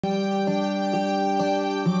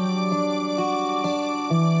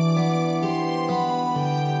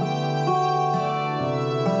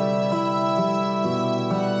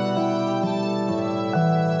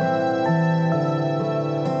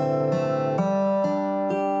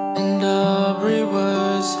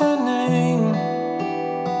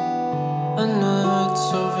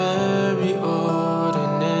very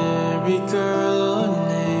ordinary girl or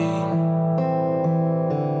name,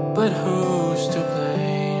 but who's to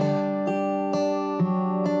blame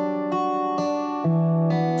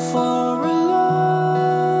for a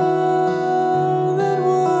love that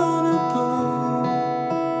wouldn't bloom,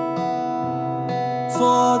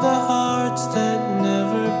 for the hearts that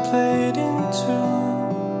never played in tune,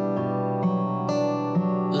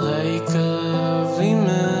 like a lovely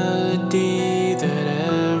melody that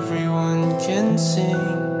everyone can sing.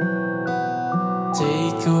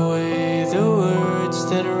 Take away the words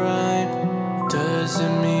that rhyme,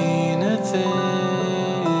 doesn't mean a thing.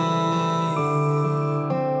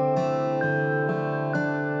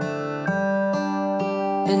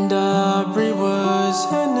 And Aubrey was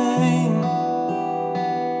her name.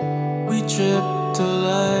 We tripped the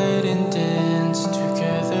light and danced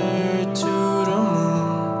together to the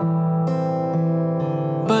moon.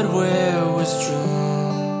 But where was June?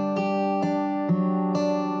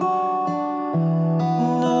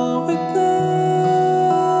 No, it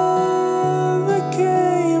never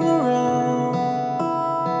came around.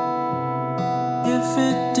 If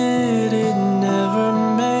it did, it never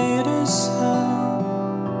made a sound.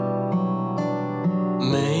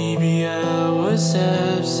 Maybe I was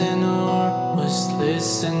absent or was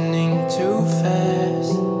listening too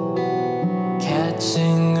fast,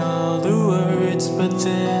 catching all the words, but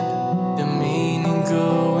then the meaning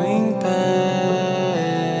going past.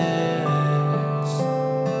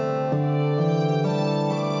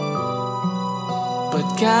 But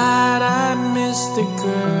God, I miss the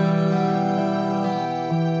girl,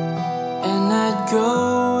 and I'd go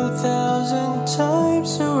 1,000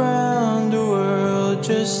 times around the world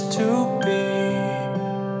just to be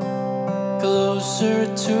closer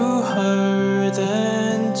to her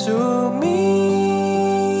than to me.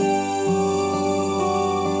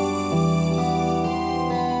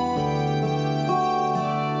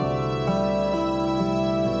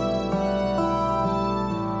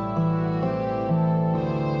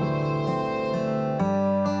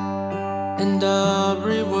 And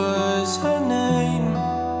Aubrey was her name.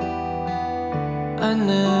 I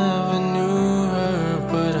never knew her,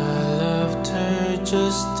 but I loved her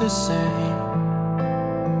just the same.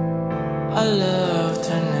 I loved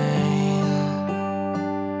her name.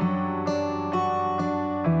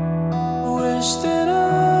 Wish that I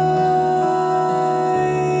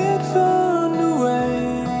had found a way,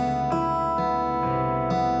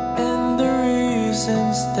 and the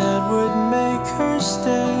reasons that would make her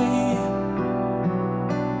stay.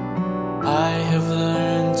 I have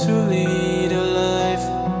learned to lead a life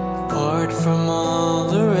apart from all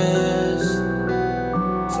the rest.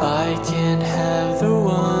 If I can't have the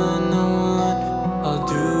one I want, I'll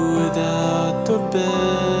do without the best.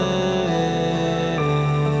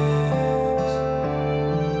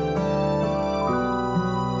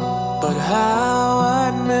 But how I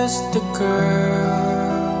miss the girl,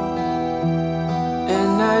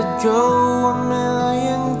 and I'd go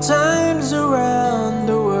 1,000,000 times around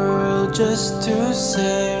the world just to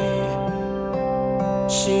say